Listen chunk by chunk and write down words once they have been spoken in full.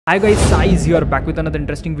Hi guys, Sai here back with another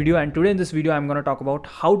interesting video, and today in this video I'm going to talk about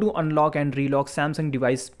how to unlock and relock Samsung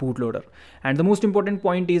device bootloader. And the most important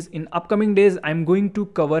point is, in upcoming days I'm going to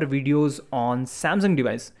cover videos on Samsung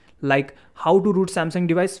device, like how to root Samsung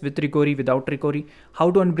device with recovery, without recovery, how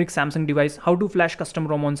to unbrick Samsung device, how to flash custom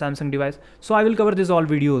ROM on Samsung device. So I will cover this all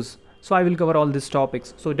videos. So I will cover all these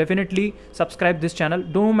topics. So definitely subscribe this channel.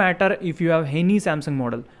 Don't matter if you have any Samsung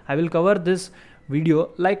model, I will cover this video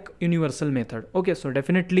like universal method. Okay, so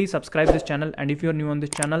definitely subscribe this channel, and if you are new on this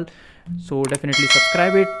channel, so definitely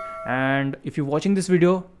subscribe it. And if you're watching this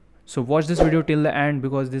video, so watch this video till the end,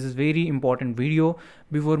 because this is very important video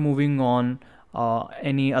before moving on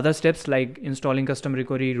any other steps like installing custom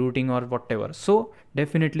recovery, routing or whatever. So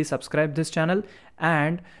definitely subscribe this channel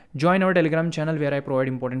and join our Telegram channel where I provide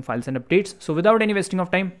important files and updates. So without any wasting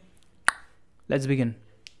of time, let's begin.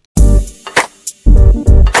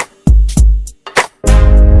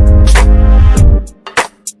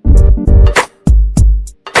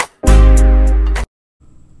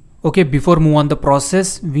 Okay, before move on the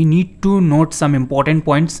process, we need to note some important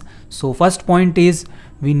points. So first point is,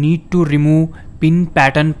 we need to remove pin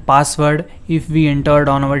pattern password if we entered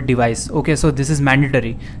on our device. Okay, so this is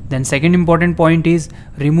mandatory. Then second important point is,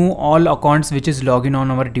 remove all accounts which is login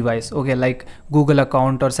on our device. Okay, like Google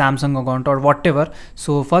account or Samsung account or whatever.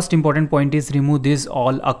 So first important point is, remove these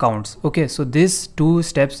all accounts. Okay, so these two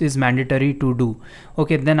steps is mandatory to do.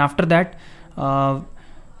 Okay, then after that,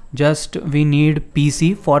 just we need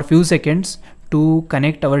PC for few seconds to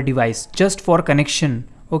connect our device, just for connection.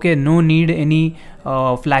 Okay, no need any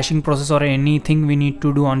flashing process or anything we need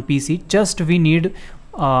to do on PC. Just we need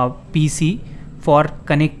PC for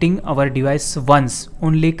connecting our device once.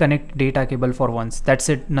 Only connect data cable for once. That's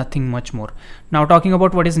it, nothing much more. Now talking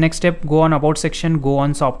about what is next step, go on about section, go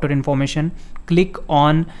on software information, click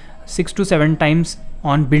on 6 to 7 times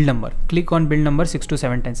on build number. Click on build number 6 to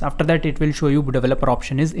 7 times. After that, it will show you developer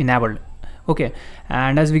option is enabled. Okay,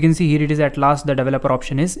 and as we can see here, it is at last the developer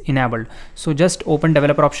option is enabled. So just open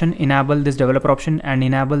developer option, enable this developer option and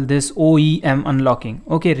enable this OEM unlocking.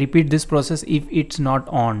 Okay, repeat this process if it's not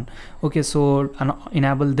on. Okay, so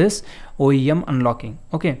enable this OEM unlocking.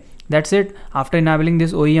 Okay, that's it. After enabling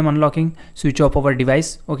this OEM unlocking, switch off our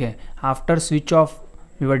device. Okay, after switch off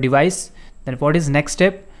your device, then what is next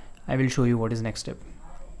step? I will show you what is next step.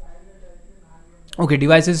 Okay,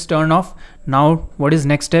 device is turned off. Now what is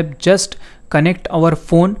next step? Just connect our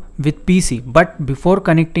phone with PC, but before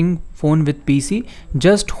connecting phone with PC,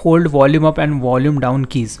 just hold volume up and volume down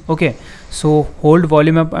keys. Okay, so hold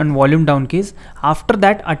volume up and volume down keys. After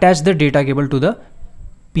that, attach the data cable to the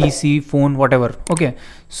PC, phone, whatever. Okay,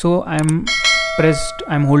 so I'm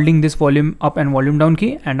holding this volume up and volume down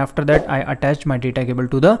key, and after that I attached my data cable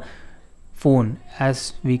to the phone,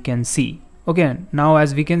 as we can see. Okay, now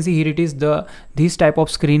as we can see here, it is this type of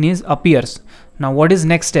screen is appears. Now what is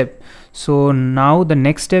next step? So now the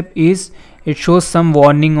next step is, it shows some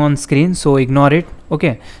warning on screen, so ignore it.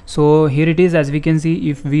 Okay, so here it is, as we can see,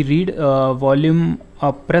 if we read volume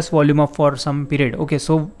up, press volume up for some period. Okay,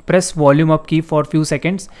 so press volume up key for few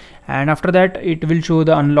seconds, and after that it will show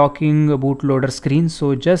the unlocking bootloader screen.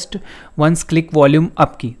 So just once click volume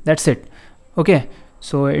up key, that's it. Okay,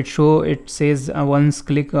 so it says once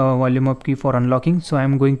click volume up key for unlocking. So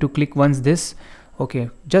I'm going to click once this. Okay,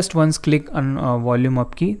 just once click on volume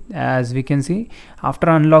up key. As we can see, after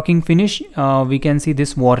unlocking finish, we can see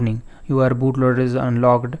this warning: your bootloader is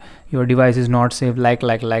unlocked, your device is not safe, like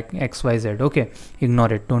XYZ. Okay,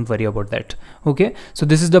 ignore it, don't worry about that. Okay, so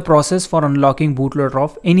this is the process for unlocking bootloader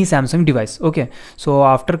of any Samsung device. Okay, so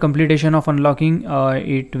after completion of unlocking,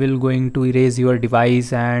 it will going to erase your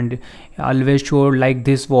device, and always show like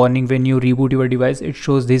this warning when you reboot your device. It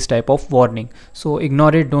shows this type of warning, so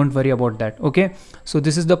ignore it, don't worry about that. Okay, so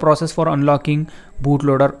this is the process for unlocking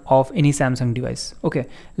bootloader of any Samsung device. Okay,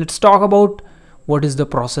 let's talk about what is the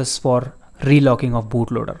process for relocking of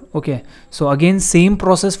bootloader. Okay, so again, same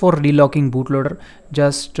process for relocking bootloader.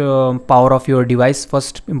 Just power off your device.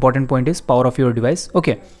 First important point is power off your device.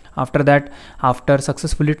 Okay, after that, after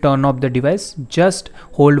successfully turn off the device, just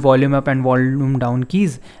hold volume up and volume down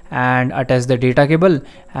keys and attach the data cable,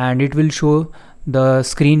 and it will show the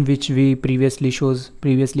screen which we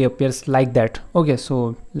previously appears like that. Okay,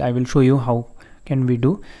 so I will show you how can we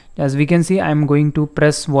do. As we can see, I'm going to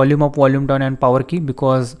press volume up, volume down and power key,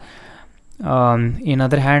 because in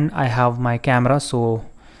other hand I have my camera, so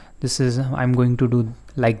this is I'm going to do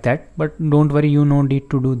like that. But don't worry, you no need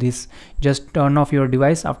to do this. Just turn off your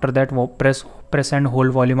device. After that, press and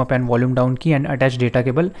hold volume up and volume down key and attach data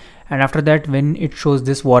cable, and after that, when it shows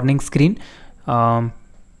this warning screen,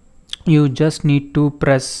 you just need to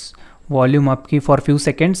press volume up key for few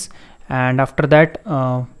seconds and after that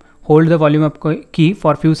hold the volume up key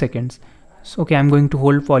for few seconds. So okay, I'm going to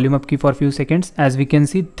hold volume up key for few seconds. As we can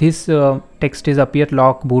see, this text is appear,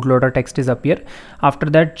 lock bootloader text is appear. After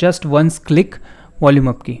that, just once click volume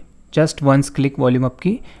up key, just once click volume up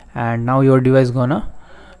key, and now your device gonna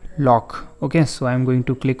lock. Okay, so I'm going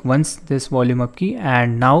to click once this volume up key,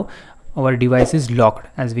 and now our device is locked.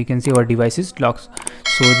 As we can see, our device is locked.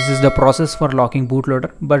 So this is the process for locking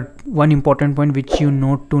bootloader. But one important point which you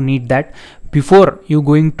note to need that before you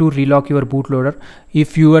going to relock your bootloader,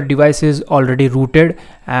 if your device is already rooted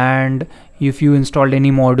and if you installed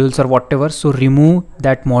any modules or whatever, so remove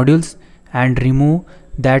that modules and remove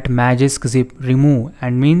that Magisk zip. Remove,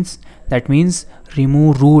 and that means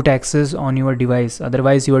remove root access on your device,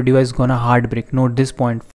 otherwise your device gonna hard break. Note this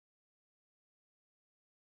point.